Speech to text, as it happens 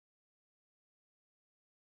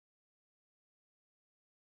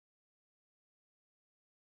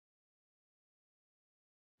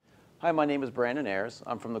Hi, my name is Brandon Ayres.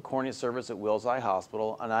 I'm from the Cornea Service at Wills Eye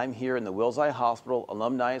Hospital, and I'm here in the Wills Eye Hospital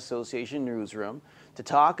Alumni Association newsroom to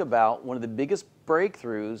talk about one of the biggest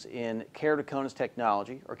breakthroughs in keratoconus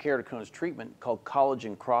technology, or keratoconus treatment, called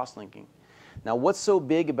collagen cross-linking. Now, what's so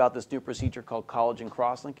big about this new procedure called collagen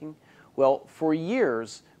cross-linking? Well, for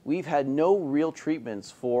years, we've had no real treatments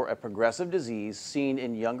for a progressive disease seen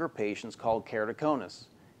in younger patients called keratoconus.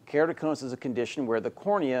 Keratoconus is a condition where the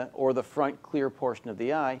cornea, or the front clear portion of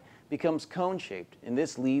the eye, becomes cone-shaped, and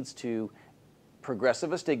this leads to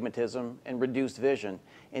progressive astigmatism and reduced vision.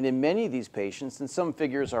 And in many of these patients, and some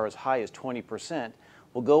figures are as high as 20%,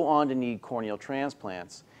 will go on to need corneal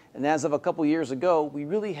transplants. And as of a couple years ago, we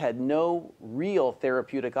really had no real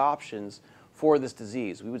therapeutic options for this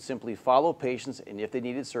disease. We would simply follow patients, and if they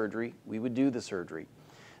needed surgery, we would do the surgery.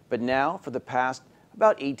 But now, for the past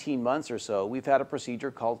about 18 months or so, we've had a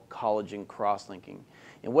procedure called collagen cross-linking.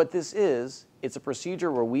 And what this is, it's a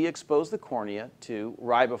procedure where we expose the cornea to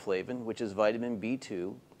riboflavin, which is vitamin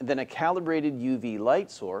B2, and then a calibrated UV light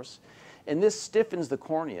source, and this stiffens the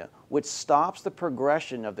cornea, which stops the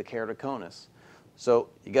progression of the keratoconus.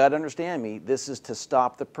 So you got to understand me, this is to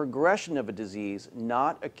stop the progression of a disease,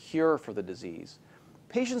 not a cure for the disease.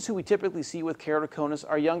 Patients who we typically see with keratoconus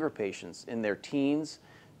are younger patients in their teens,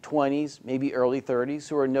 20s, maybe early 30s,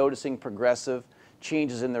 who are noticing progressive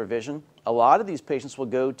changes in their vision. A lot of these patients will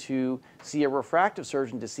go to see a refractive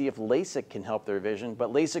surgeon to see if LASIK can help their vision,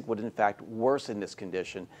 but LASIK would in fact worsen this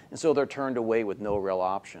condition, and so they're turned away with no real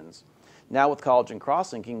options. Now with collagen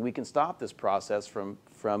cross-linking, we can stop this process from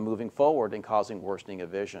moving forward and causing worsening of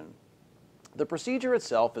vision. The procedure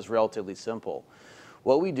itself is relatively simple.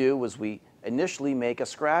 What we do is we initially make a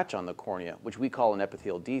scratch on the cornea, which we call an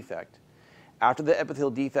epithelial defect. After the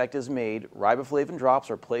epithelial defect is made, riboflavin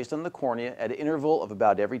drops are placed on the cornea at an interval of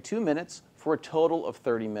about every 2 minutes for a total of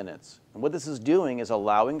 30 minutes. And what this is doing is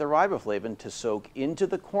allowing the riboflavin to soak into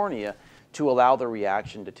the cornea to allow the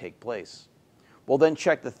reaction to take place. We'll then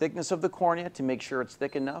check the thickness of the cornea to make sure it's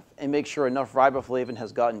thick enough and make sure enough riboflavin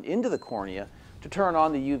has gotten into the cornea to turn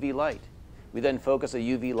on the UV light. We then focus a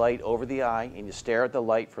UV light over the eye and you stare at the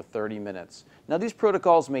light for 30 minutes. Now these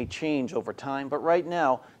protocols may change over time, but right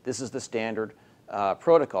now this is the standard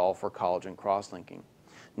protocol for collagen cross-linking.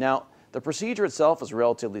 Now the procedure itself is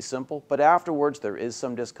relatively simple, but afterwards there is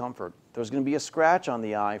some discomfort. There's going to be a scratch on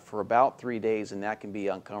the eye for about 3 days, and that can be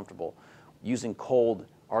uncomfortable. Using cold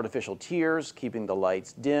artificial tears, keeping the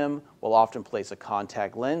lights dim, we'll often place a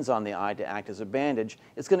contact lens on the eye to act as a bandage.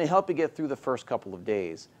 It's going to help you get through the first couple of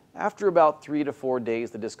days. After about 3 to 4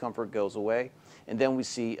 days, the discomfort goes away, and then we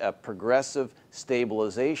see a progressive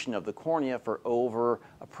stabilization of the cornea for over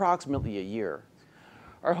approximately a year.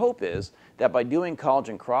 Our hope is that by doing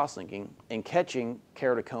collagen cross-linking and catching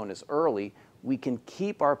keratoconus early, we can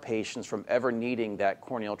keep our patients from ever needing that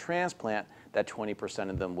corneal transplant that 20%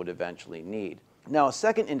 of them would eventually need. Now, a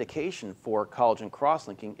second indication for collagen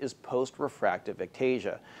cross-linking is post-refractive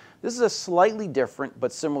ectasia. This is a slightly different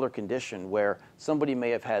but similar condition where somebody may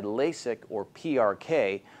have had LASIK or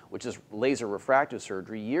PRK, which is laser refractive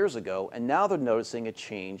surgery, years ago, and now they're noticing a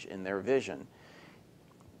change in their vision.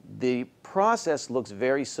 The process looks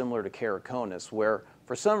very similar to keratoconus, where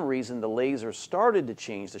for some reason the laser started to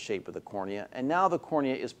change the shape of the cornea, and now the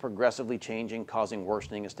cornea is progressively changing, causing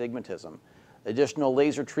worsening astigmatism. Additional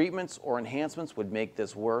laser treatments or enhancements would make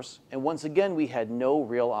this worse, and once again we had no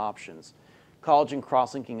real options. Collagen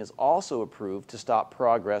cross-linking is also approved to stop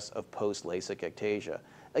progress of post-LASIK ectasia.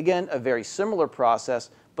 Again, a very similar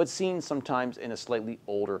process, but seen sometimes in a slightly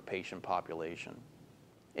older patient population.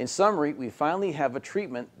 In summary, we finally have a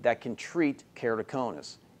treatment that can treat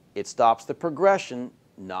keratoconus. It stops the progression,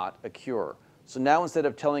 not a cure. So now instead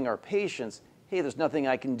of telling our patients, hey, there's nothing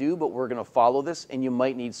I can do, but we're going to follow this and you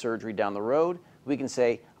might need surgery down the road, we can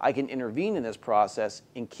say, I can intervene in this process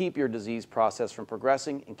and keep your disease process from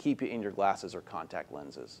progressing and keep you in your glasses or contact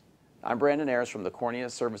lenses. I'm Brandon Ayres from the Cornea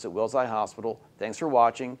Service at Wills Eye Hospital. Thanks for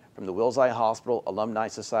watching from the Wills Eye Hospital Alumni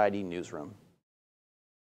Society newsroom.